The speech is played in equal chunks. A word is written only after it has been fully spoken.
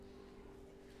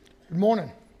Good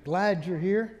morning. Glad you're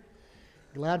here.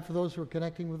 Glad for those who are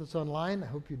connecting with us online. I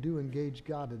hope you do engage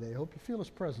God today. I hope you feel His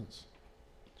presence.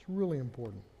 It's really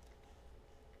important.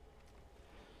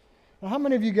 Now, how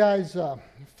many of you guys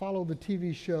follow the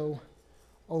TV show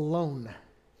Alone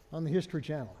on the History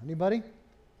Channel? Anybody?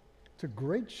 It's a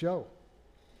great show.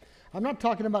 I'm not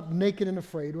talking about Naked and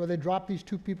Afraid, where they drop these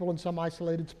two people in some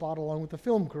isolated spot along with the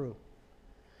film crew.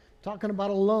 I'm talking about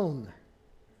Alone,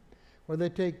 where they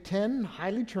take 10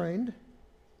 highly trained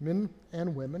men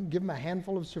and women, give them a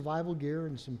handful of survival gear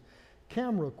and some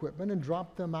camera equipment, and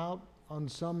drop them out on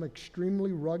some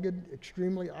extremely rugged,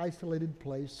 extremely isolated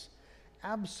place,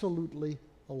 absolutely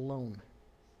alone.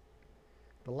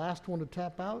 The last one to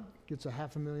tap out gets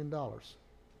 $500,000.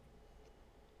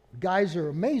 The guys are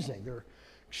amazing. They're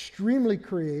extremely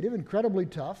creative, incredibly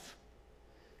tough.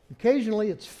 Occasionally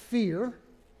it's fear,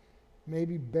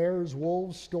 maybe bears,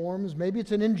 wolves, storms, maybe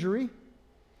it's an injury.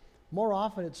 More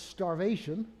often it's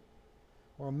starvation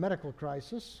or a medical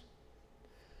crisis.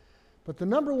 But the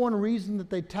number one reason that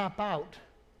they tap out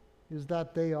is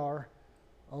that they are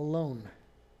alone,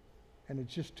 and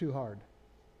it's just too hard.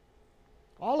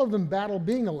 All of them battle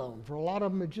being alone. For a lot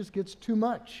of them, it just gets too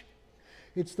much.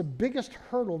 It's the biggest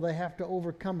hurdle they have to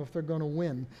overcome if they're going to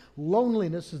win.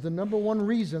 Loneliness is the number one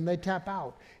reason they tap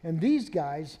out. And these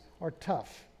guys are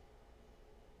tough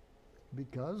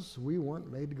because we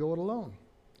weren't made to go it alone.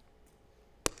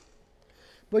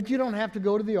 But you don't have to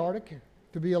go to the Arctic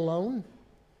to be alone.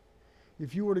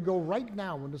 If you were to go right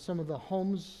now into some of the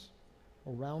homes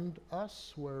around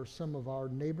us where some of our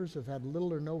neighbors have had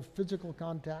little or no physical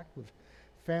contact with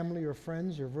family or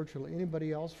friends or virtually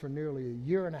anybody else for nearly a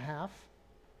year and a half,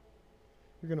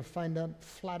 you're going to find out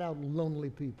flat out lonely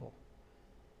people.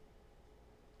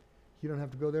 You don't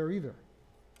have to go there either.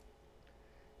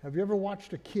 Have you ever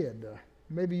watched a kid,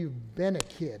 maybe you've been a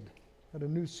kid at a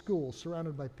new school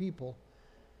surrounded by people,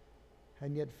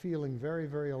 and yet feeling very,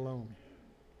 very alone?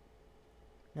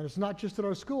 And it's not just at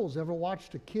our schools. Ever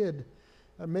watched a kid,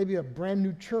 maybe a brand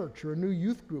new church or a new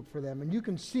youth group for them, and you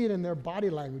can see it in their body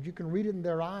language, you can read it in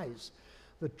their eyes,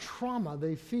 the trauma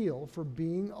they feel for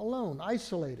being alone,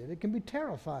 isolated. It can be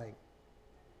terrifying.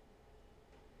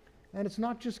 And it's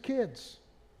not just kids.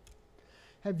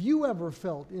 Have you ever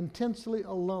felt intensely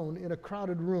alone in a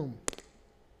crowded room?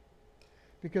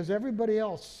 Because everybody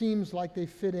else seems like they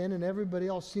fit in and everybody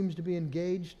else seems to be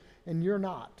engaged and you're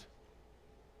not.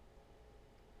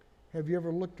 Have you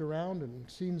ever looked around and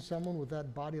seen someone with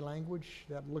that body language,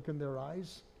 that look in their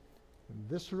eyes? In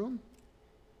this room,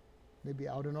 maybe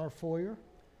out in our foyer,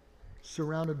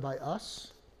 surrounded by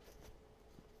us.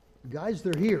 Guys,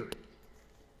 they're here.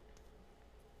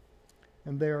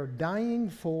 And they are dying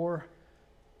for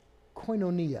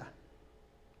koinonia.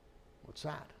 What's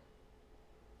that?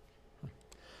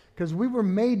 Because we were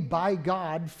made by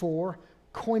God for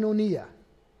koinonia.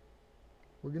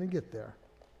 We're going to get there.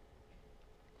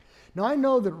 Now, I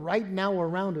know that right now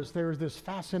around us there is this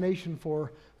fascination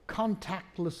for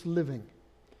contactless living.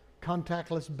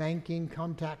 Contactless banking,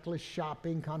 contactless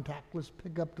shopping, contactless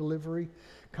pickup delivery,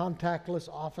 contactless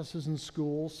offices and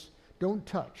schools. Don't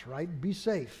touch, right? Be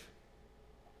safe.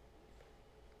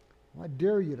 Well, I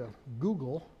dare you to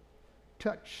Google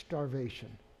touch starvation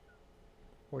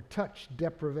or touch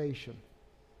deprivation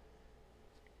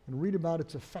and read about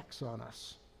its effects on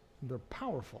us. They're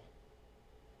powerful.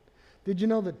 Did you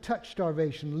know that touch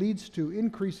starvation leads to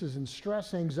increases in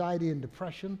stress, anxiety, and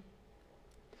depression?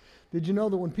 Did you know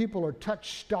that when people are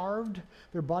touch starved,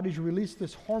 their bodies release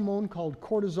this hormone called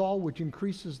cortisol, which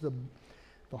increases the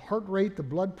heart rate, the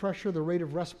blood pressure, the rate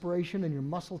of respiration, and your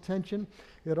muscle tension?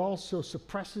 It also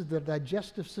suppresses the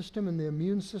digestive system and the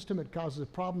immune system. It causes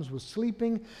problems with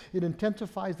sleeping. It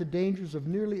intensifies the dangers of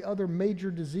nearly other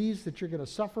major disease that you're going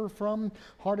to suffer from: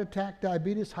 heart attack,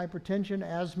 diabetes, hypertension,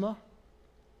 asthma.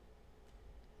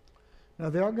 Now,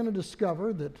 they are going to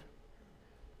discover that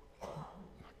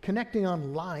connecting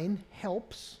online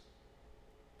helps.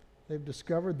 They've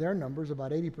discovered their numbers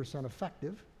about 80%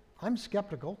 effective. I'm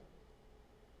skeptical,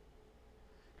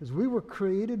 because we were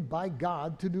created by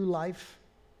God to do life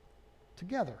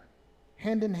together,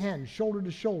 hand in hand, shoulder to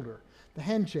shoulder, the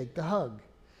handshake, the hug,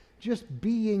 just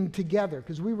being together,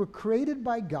 because we were created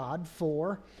by God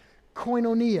for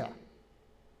koinonia.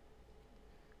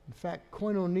 In fact,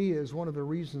 koinonia is one of the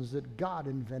reasons that God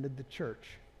invented the church.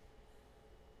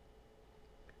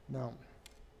 Now,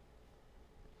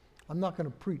 I'm not going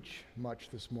to preach much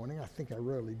this morning. I think I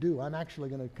rarely do. I'm actually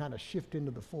going to kind of shift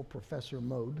into the full professor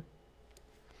mode.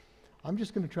 I'm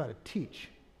just going to try to teach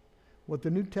what the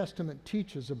New Testament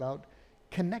teaches about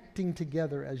connecting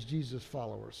together as Jesus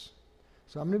followers.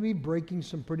 So I'm going to be breaking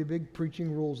some pretty big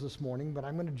preaching rules this morning, but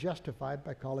I'm going to justify it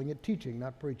by calling it teaching,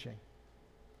 not preaching.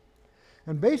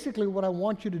 And basically what I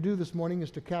want you to do this morning is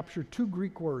to capture two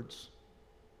Greek words,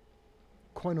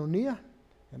 koinonia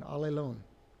and allelon.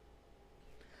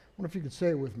 I wonder if you could say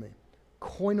it with me.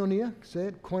 Koinonia, say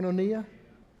it, koinonia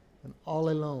and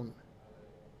allelon.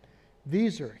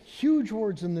 These are huge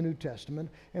words in the New Testament,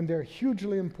 and they're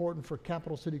hugely important for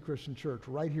Capital City Christian Church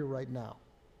right here, right now.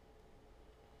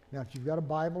 Now, if you've got a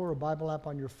Bible or a Bible app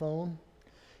on your phone,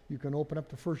 you can open up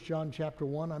to 1 John chapter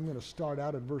 1. I'm going to start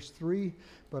out at verse 3,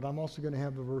 but I'm also going to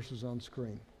have the verses on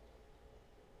screen.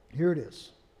 Here it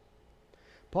is.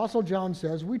 Apostle John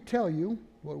says, "We tell you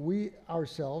what we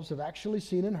ourselves have actually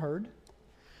seen and heard,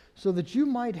 so that you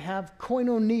might have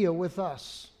koinonia with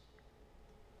us."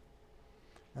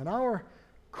 And our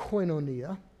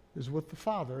koinonia is with the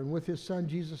Father and with His Son,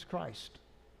 Jesus Christ.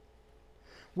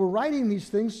 We're writing these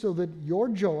things so that your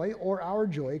joy or our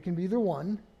joy, it can be either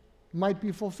one, might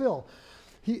be fulfilled.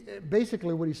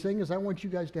 Basically what he's saying is, I want you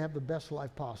guys to have the best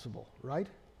life possible, right?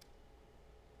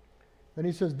 Then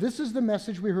he says, this is the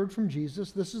message we heard from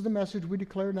Jesus. This is the message we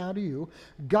declare now to you.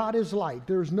 God is light.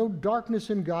 There is no darkness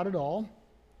in God at all.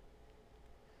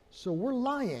 So we're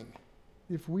lying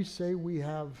if we say we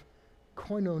have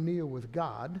koinonia with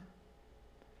God,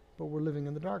 but we're living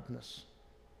in the darkness.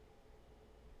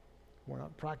 We're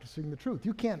not practicing the truth.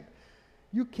 You can't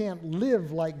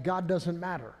live like God doesn't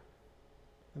matter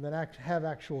and then have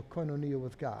actual koinonia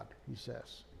with God, he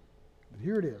says. But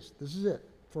here it is. This is it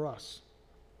for us.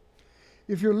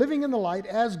 If you're living in the light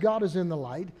as God is in the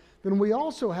light, then we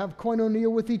also have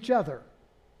koinonia with each other.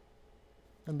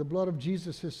 And the blood of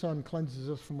Jesus, His Son, cleanses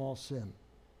us from all sin.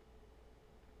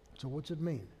 So what's it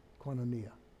mean,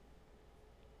 koinonia?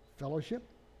 Fellowship,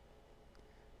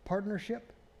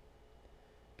 partnership,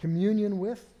 communion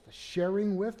with,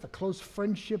 sharing with, a close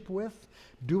friendship with,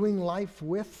 doing life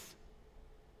with.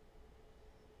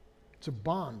 It's a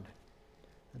bond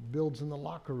that builds in the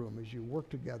locker room as you work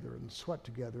together and sweat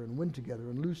together and win together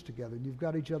and lose together. And you've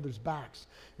got each other's backs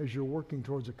as you're working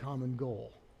towards a common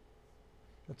goal.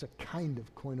 That's a kind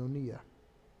of koinonia.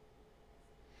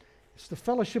 It's the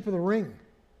fellowship of the ring.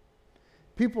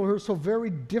 People who are so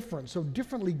very different, so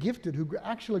differently gifted, who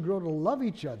actually grow to love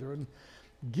each other and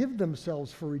give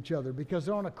themselves for each other because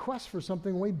they're on a quest for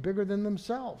something way bigger than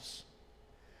themselves.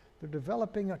 They're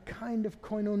developing a kind of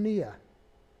koinonia.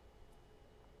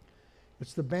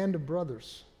 It's the band of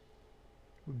brothers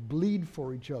who bleed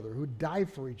for each other, who die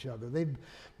for each other. They've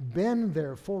been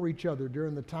there for each other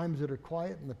during the times that are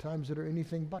quiet and the times that are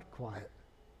anything but quiet.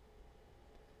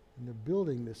 And they're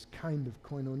building this kind of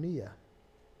koinonia.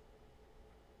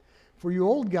 For you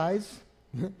old guys,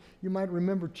 you might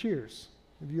remember Cheers.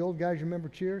 If you old guys remember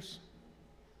Cheers?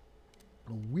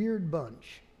 A weird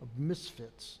bunch of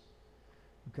misfits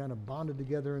who kind of bonded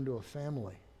together into a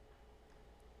family.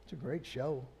 It's a great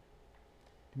show.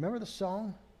 Remember the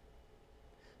song?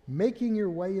 Making your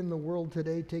way in the world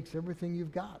today takes everything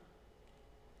you've got.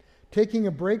 Taking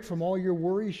a break from all your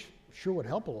worries sure would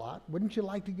help a lot. Wouldn't you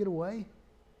like to get away?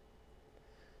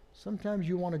 Sometimes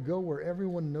you want to go where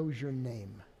everyone knows your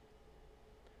name,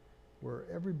 where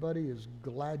everybody is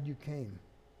glad you came.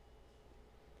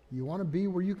 You want to be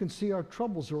where you can see our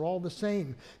troubles are all the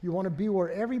same. You want to be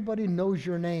where everybody knows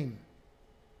your name.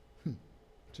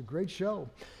 It's a great show.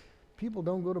 People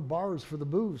don't go to bars for the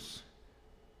booze.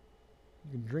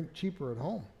 You can drink cheaper at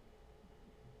home.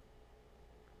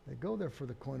 They go there for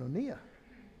the koinonia,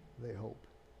 they hope.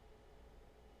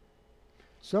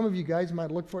 Some of you guys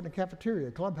might look for it in a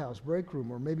cafeteria, clubhouse, break room,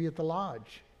 or maybe at the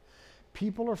lodge.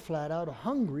 People are flat out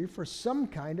hungry for some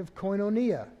kind of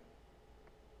koinonia.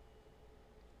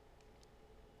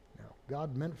 Now,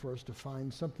 God meant for us to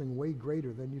find something way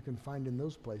greater than you can find in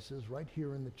those places right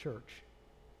here in the church.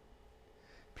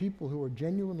 People who are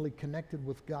genuinely connected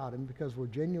with God, and because we're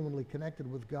genuinely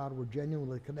connected with God, we're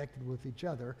genuinely connected with each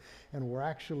other, and we're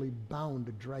actually bound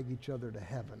to drag each other to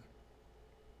heaven.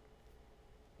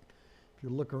 If you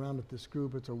look around at this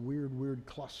group, it's a weird, weird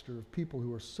cluster of people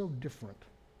who are so different,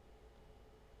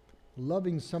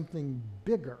 loving something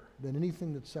bigger than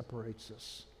anything that separates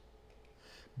us,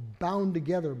 bound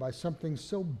together by something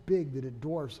so big that it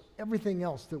dwarfs everything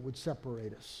else that would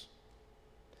separate us.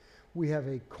 We have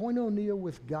a koinonia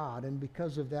with God, and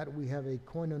because of that, we have a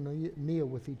koinonia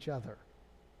with each other.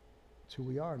 It's who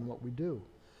we are and what we do.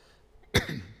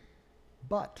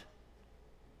 But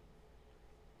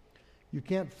you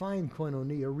can't find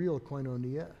koinonia, real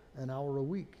koinonia, an hour a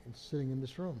week sitting in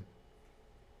this room.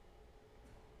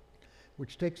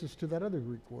 Which takes us to that other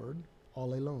Greek word,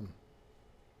 allelon.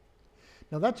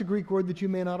 Now, that's a Greek word that you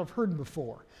may not have heard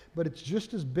before, but it's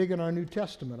just as big in our New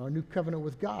Testament, our new covenant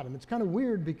with God. And it's kind of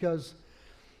weird because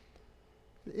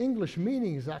the English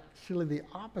meaning is actually the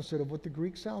opposite of what the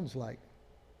Greek sounds like.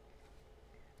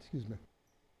 Excuse me.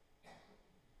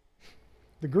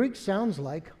 The Greek sounds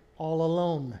like all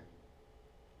alone.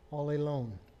 All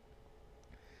alone.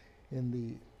 In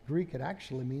the Greek, it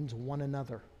actually means one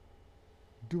another.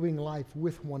 Doing life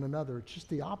with one another. It's just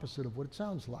the opposite of what it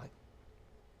sounds like.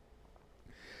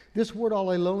 This word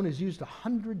all alone is used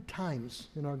 100 times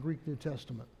in our Greek New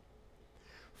Testament.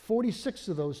 46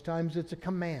 of those times it's a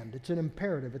command, it's an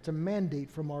imperative, it's a mandate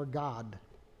from our God.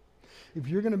 If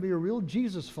you're going to be a real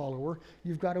Jesus follower,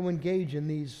 you've got to engage in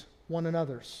these one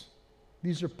another's.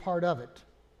 These are part of it.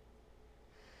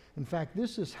 In fact,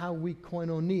 this is how we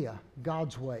koinonia,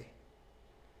 God's way.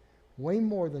 Way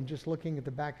more than just looking at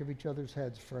the back of each other's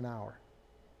heads for an hour.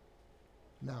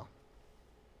 Now,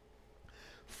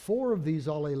 4 of these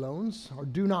all alones are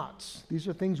do nots. These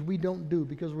are things we don't do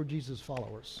because we're Jesus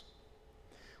followers.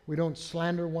 We don't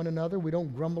slander one another. We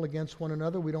don't grumble against one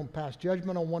another. We don't pass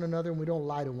judgment on one another, and we don't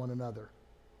lie to one another.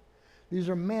 These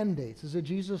are mandates. As a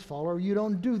Jesus follower, you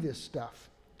don't do this stuff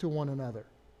to one another.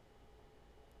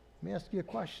 Let me ask you a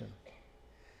question.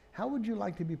 How would you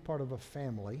like to be part of a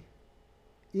family,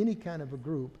 any kind of a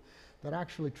group, that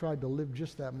actually tried to live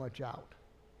just that much out?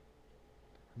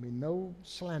 I mean, no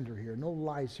slander here, no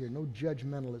lies here, no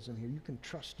judgmentalism here. You can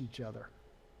trust each other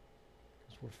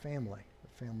because we're family,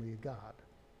 the family of God.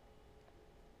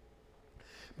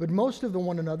 But most of the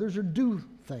one another's are do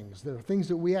things. They're things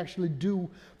that we actually do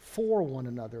for one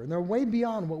another, and they're way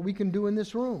beyond what we can do in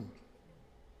this room.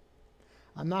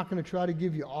 I'm not going to try to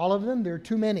give you all of them. There are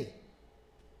too many.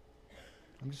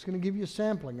 I'm just going to give you a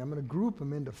sampling. I'm going to group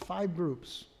them into 5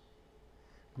 groups.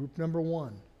 Group number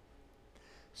 1.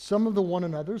 Some of the one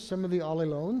another's, some of the all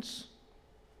alones,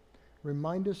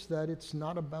 remind us that it's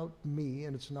not about me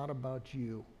and it's not about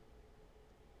you.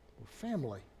 We're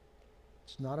family.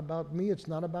 It's not about me, it's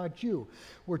not about you.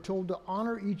 We're told to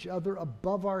honor each other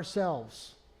above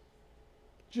ourselves.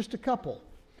 Just a couple.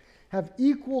 Have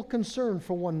equal concern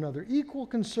for one another, equal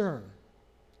concern.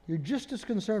 You're just as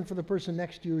concerned for the person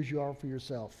next to you as you are for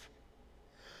yourself.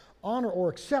 Honor or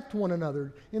accept one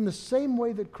another in the same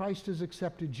way that Christ has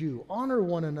accepted you. Honor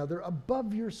one another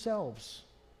above yourselves.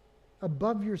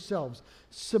 Above yourselves.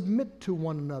 Submit to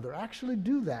one another. Actually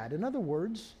do that. In other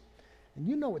words, and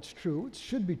you know it's true, it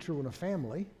should be true in a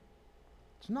family,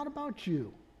 it's not about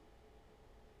you.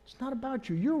 It's not about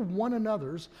you. Your one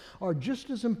another's are just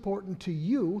as important to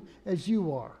you as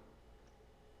you are.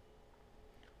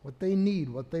 What they need,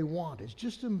 what they want, is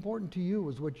just as important to you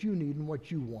as what you need and what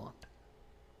you want.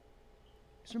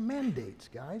 These are mandates,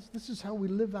 guys. This is how we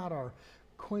live out our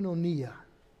koinonia.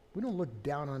 We don't look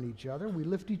down on each other. We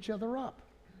lift each other up.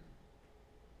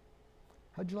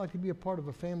 How'd you like to be a part of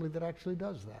a family that actually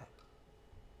does that?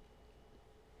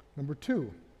 Number 2,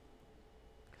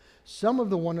 some of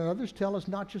the one another's tell us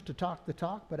not just to talk the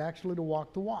talk, but actually to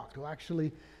walk the walk, to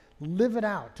actually live it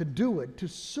out, to do it, to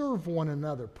serve one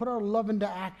another, put our love into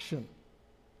action.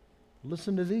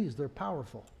 Listen to these, they're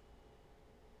powerful.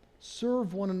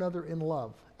 Serve one another in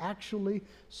love. Actually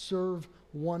serve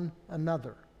one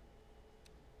another.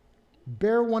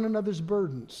 Bear one another's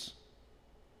burdens.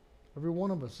 Every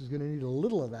one of us is going to need a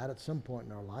little of that at some point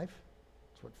in our life.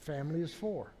 That's what family is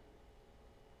for.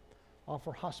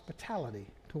 Offer hospitality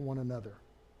to one another.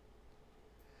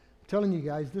 I'm telling you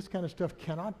guys, this kind of stuff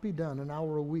cannot be done an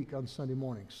hour a week on Sunday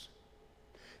mornings.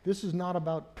 This is not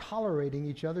about tolerating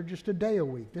each other just a day a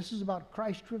week. This is about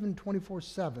Christ-driven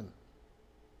 24/7.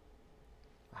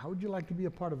 How would you like to be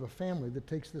a part of a family that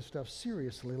takes this stuff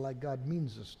seriously like God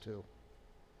means us to?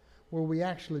 Where we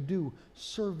actually do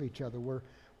serve each other, where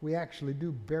we actually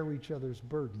do bear each other's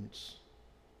burdens.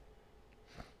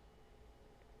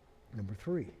 Number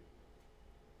 3.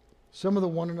 Some of the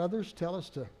one another's tell us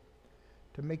to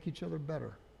make each other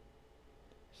better.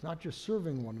 It's not just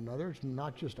serving one another. It's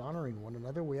not just honoring one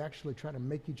another. We actually try to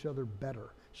make each other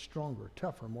better, stronger,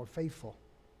 tougher, more faithful.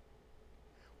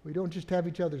 We don't just have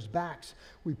each other's backs.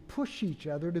 We push each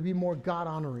other to be more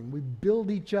God-honoring. We build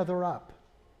each other up.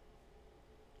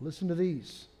 Listen to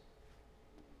these.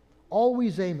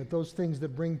 Always aim at those things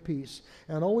that bring peace,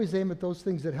 and always aim at those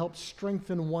things that help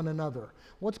strengthen one another.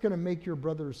 What's going to make your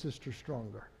brother or sister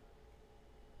stronger?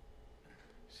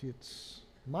 See, it's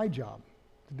my job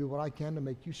to do what I can to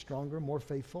make you stronger, more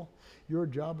faithful. Your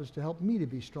job is to help me to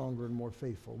be stronger and more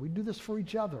faithful. We do this for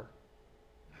each other.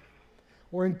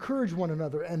 Or encourage one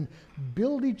another and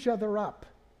build each other up.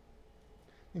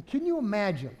 And can you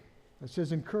imagine, it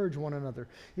says encourage one another,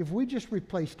 if we just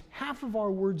replaced half of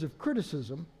our words of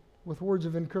criticism with words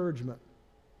of encouragement?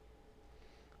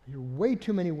 hear way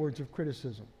too many words of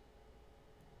criticism.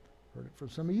 Heard it from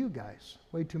some of you guys.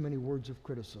 Way too many words of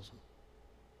criticism.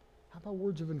 How about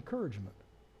words of encouragement?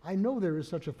 I know there is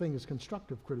such a thing as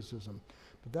constructive criticism,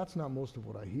 but that's not most of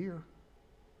what I hear.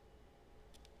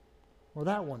 Or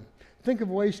that one. Think of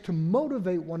ways to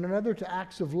motivate one another to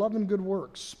acts of love and good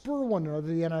works. Spur one another,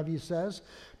 the NIV says,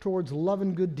 towards love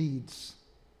and good deeds.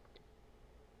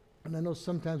 And I know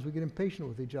sometimes we get impatient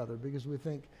with each other because we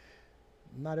think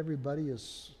not everybody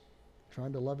is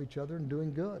trying to love each other and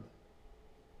doing good.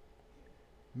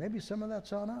 Maybe some of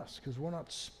that's on us because we're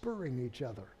not spurring each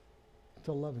other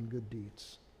to love and good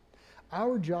deeds.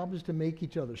 Our job is to make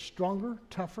each other stronger,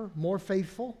 tougher, more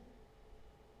faithful.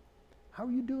 How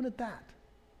are you doing at that?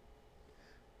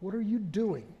 What are you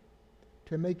doing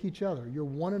to make each other, your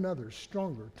one another,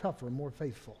 stronger, tougher, more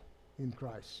faithful in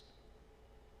Christ?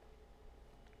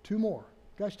 2 more.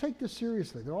 Guys, take this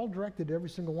seriously. They're all directed to every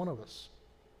single one of us.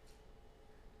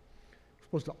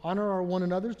 We're supposed to honor our one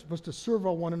another's. We're supposed to serve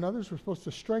our one another's. We're supposed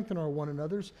to strengthen our one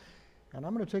another's. And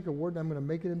I'm going to take a word and I'm going to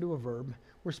make it into a verb.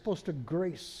 We're supposed to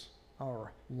grace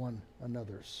our one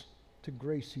another's, to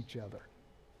grace each other.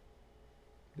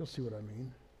 You'll see what I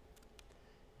mean.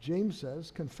 James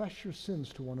says, confess your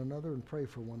sins to one another and pray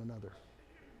for one another.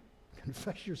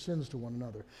 Confess your sins to one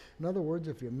another. In other words,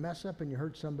 if you mess up and you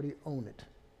hurt somebody, own it.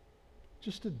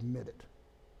 Just admit it.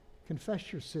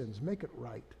 Confess your sins. Make it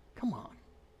right. Come on.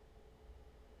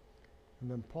 And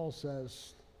then Paul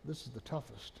says, this is the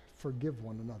toughest, forgive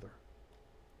one another.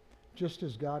 Just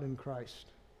as God in Christ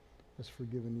has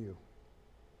forgiven you.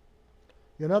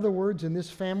 In other words, in this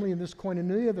family, in this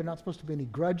koinonia, there are not supposed to be any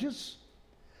grudges.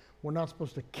 We're not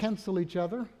supposed to cancel each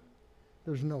other.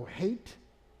 There's no hate.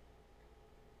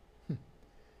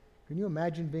 Can you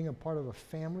imagine being a part of a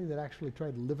family that actually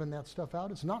tried living that stuff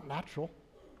out? It's not natural.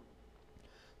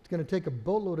 It's going to take a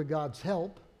boatload of God's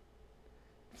help.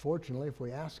 Fortunately, if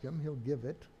we ask him, he'll give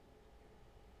it.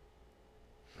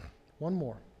 One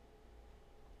more.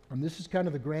 And this is kind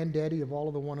of the granddaddy of all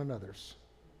of the one another's.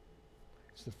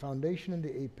 It's the foundation and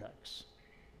the apex.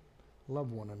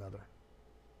 Love one another.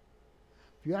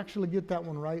 If you actually get that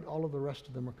one right, all of the rest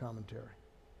of them are commentary.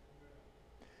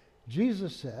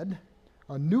 Jesus said,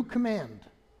 a new command,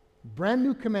 brand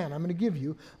new command I'm going to give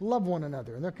you, love one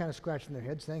another. And they're kind of scratching their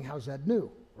heads saying, how's that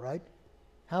new, right?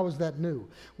 How is that new?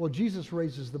 Well, Jesus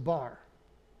raises the bar.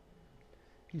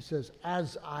 He says,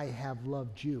 as I have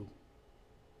loved you.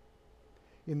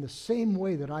 In the same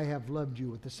way that I have loved you,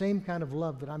 with the same kind of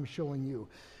love that I'm showing you,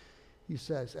 he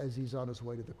says, as he's on his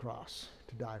way to the cross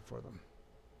to die for them.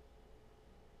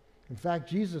 In fact,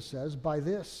 Jesus says, by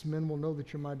this men will know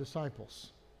that you're my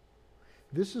disciples.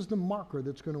 This is the marker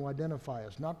that's going to identify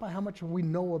us, not by how much we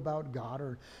know about God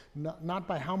or not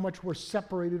by how much we're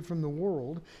separated from the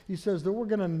world. He says that we're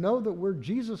going to know that we're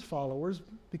Jesus followers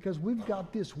because we've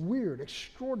got this weird,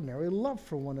 extraordinary love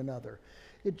for one another.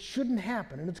 It shouldn't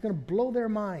happen, and it's going to blow their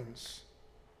minds.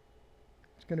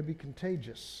 It's going to be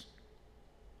contagious.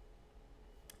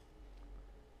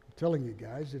 I'm telling you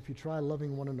guys, if you try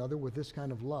loving one another with this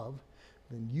kind of love,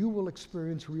 then you will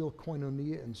experience real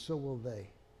koinonia, and so will they.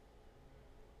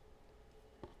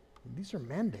 These are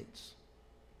mandates.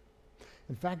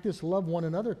 In fact, this love one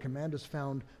another command is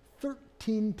found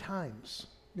 13 times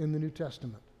in the New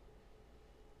Testament.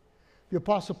 The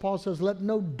Apostle Paul says, let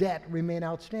no debt remain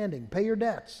outstanding. Pay your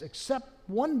debts, except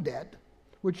one debt,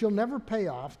 which you'll never pay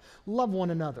off. Love one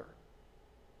another.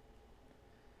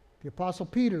 The Apostle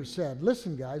Peter said,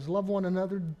 listen, guys, love one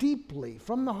another deeply,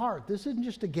 from the heart. This isn't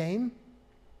just a game.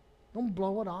 Don't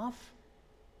blow it off.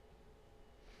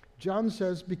 John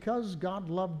says, because God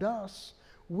loved us,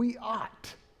 we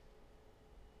ought.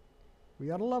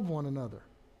 We ought to love one another.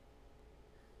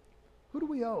 Who do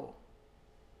we owe?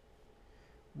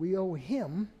 We owe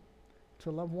him to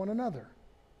love one another,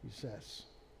 he says.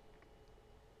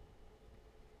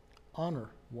 Honor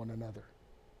one another.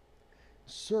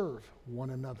 Serve one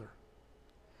another.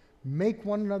 Make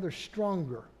one another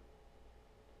stronger.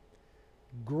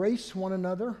 Grace one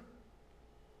another.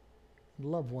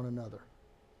 Love one another.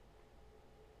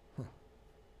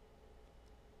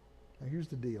 Now here's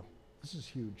the deal. This is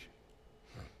huge.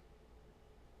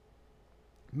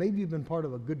 Maybe you've been part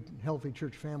of a good, healthy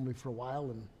church family for a while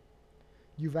and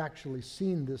you've actually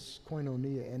seen this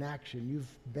koinonia in action. You've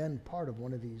been part of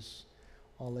one of these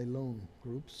all alone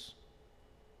groups.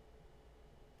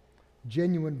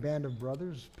 Genuine band of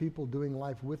brothers, people doing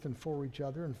life with and for each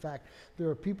other. In fact, there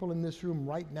are people in this room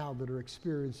right now that are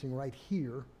experiencing right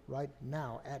here, right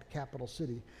now at Capital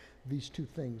City, these two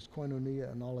things,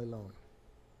 koinonia and all alone.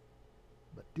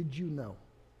 But did you know?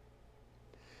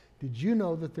 Did you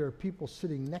know that there are people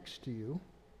sitting next to you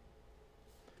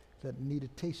that need a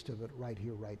taste of it right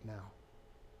here, right now.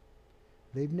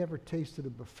 They've never tasted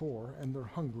it before, and they're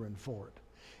hungering for it.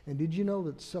 And did you know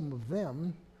that some of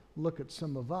them look at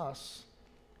some of us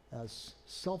as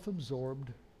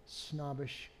self-absorbed,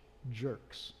 snobbish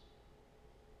jerks?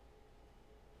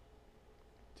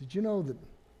 Did you know that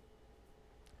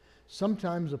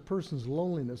sometimes a person's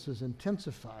loneliness is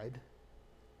intensified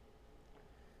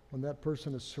when that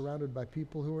person is surrounded by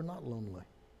people who are not lonely?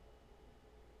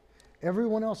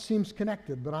 Everyone else seems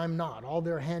connected, but I'm not. All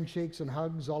their handshakes and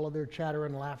hugs, all of their chatter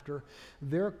and laughter,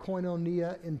 their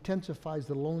koinonia intensifies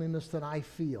the loneliness that I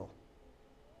feel.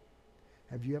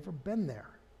 Have you ever been there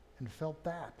and felt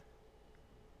that?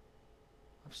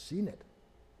 I've seen it.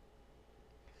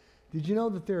 Did you know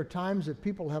that there are times that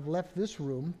people have left this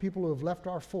room, people who have left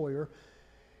our foyer,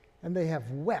 and they have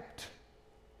wept,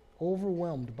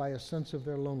 overwhelmed by a sense of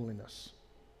their loneliness?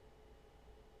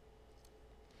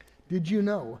 Did you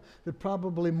know that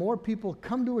probably more people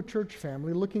come to a church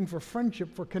family looking for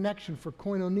friendship, for connection, for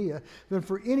koinonia, than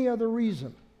for any other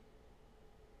reason?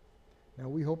 Now,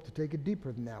 we hope to take it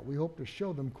deeper than that. We hope to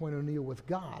show them koinonia with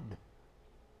God.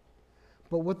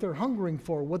 But what they're hungering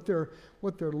for, what they're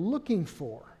looking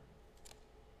for,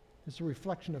 is a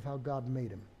reflection of how God made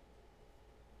them.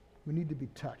 We need to be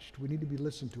touched. We need to be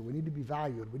listened to. We need to be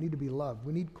valued. We need to be loved.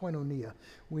 We need koinonia.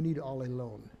 We need all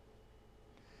alone.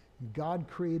 God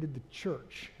created the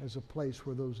church as a place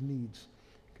where those needs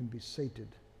can be sated.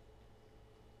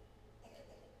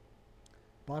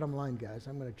 Bottom line, guys,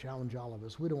 I'm going to challenge all of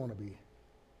us. We don't want to be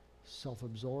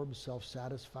self-absorbed,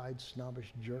 self-satisfied,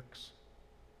 snobbish jerks.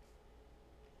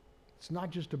 It's not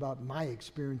just about my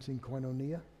experiencing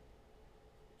koinonia.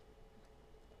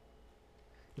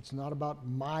 It's not about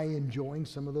my enjoying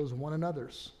some of those one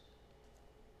another's.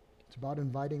 It's about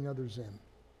inviting others in.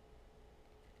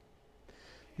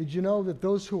 Did you know that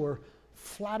those who are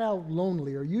flat out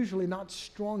lonely are usually not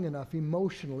strong enough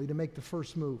emotionally to make the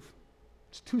first move?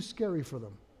 It's too scary for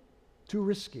them, too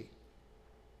risky.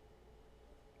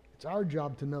 It's our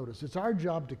job to notice. It's our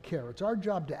job to care. It's our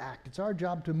job to act. It's our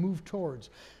job to move towards,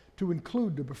 to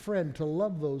include, to befriend, to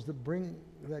love those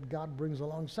that God brings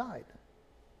alongside.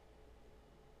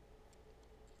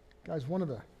 Guys, one of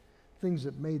the things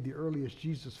that made the earliest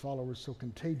Jesus followers so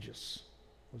contagious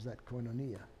was that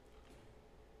koinonia.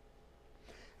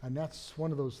 And that's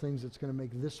one of those things that's going to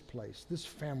make this place, this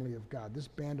family of God, this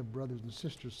band of brothers and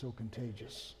sisters so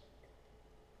contagious.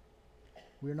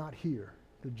 We're not here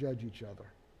to judge each other,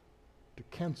 to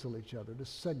cancel each other, to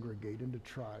segregate into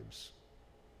tribes.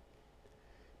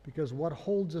 Because what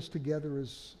holds us together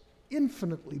is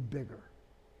infinitely bigger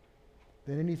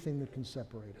than anything that can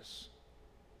separate us.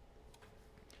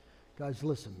 Guys,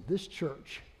 listen, this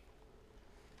church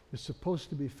is supposed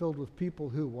to be filled with people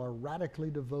who are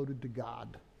radically devoted to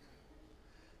God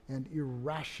and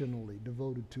irrationally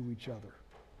devoted to each other.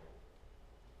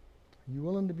 Are you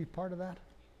willing to be part of that?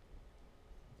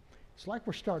 It's like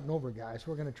we're starting over, guys.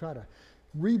 We're going to try to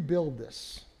rebuild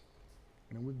this.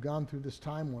 And we've gone through this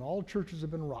time when all churches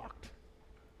have been rocked.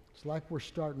 It's like we're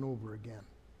starting over again.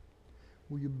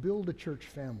 Will you build a church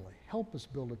family? Help us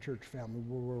build a church family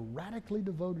where we're radically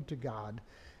devoted to God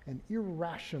and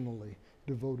irrationally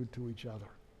devoted to each other.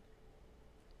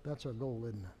 That's our goal,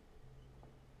 isn't it?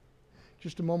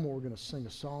 Just a moment, we're going to sing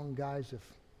a song. Guys, if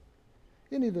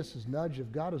any of this is nudge,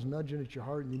 if God is nudging at your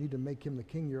heart and you need to make him the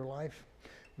king of your life,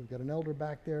 we've got an elder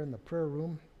back there in the prayer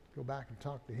room. Go back and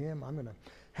talk to him. I'm going to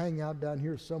hang out down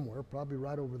here somewhere, probably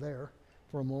right over there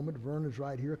for a moment. Vern is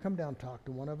right here. Come down and talk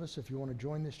to one of us. If you want to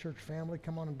join this church family,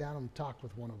 come on down and talk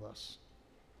with one of us.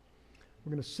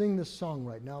 We're going to sing this song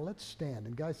right now. Let's stand.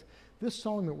 And guys, this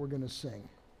song that we're going to sing,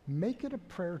 make it a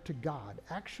prayer to God.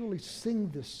 Actually sing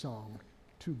this song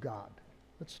to God.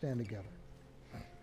 Let's stand together.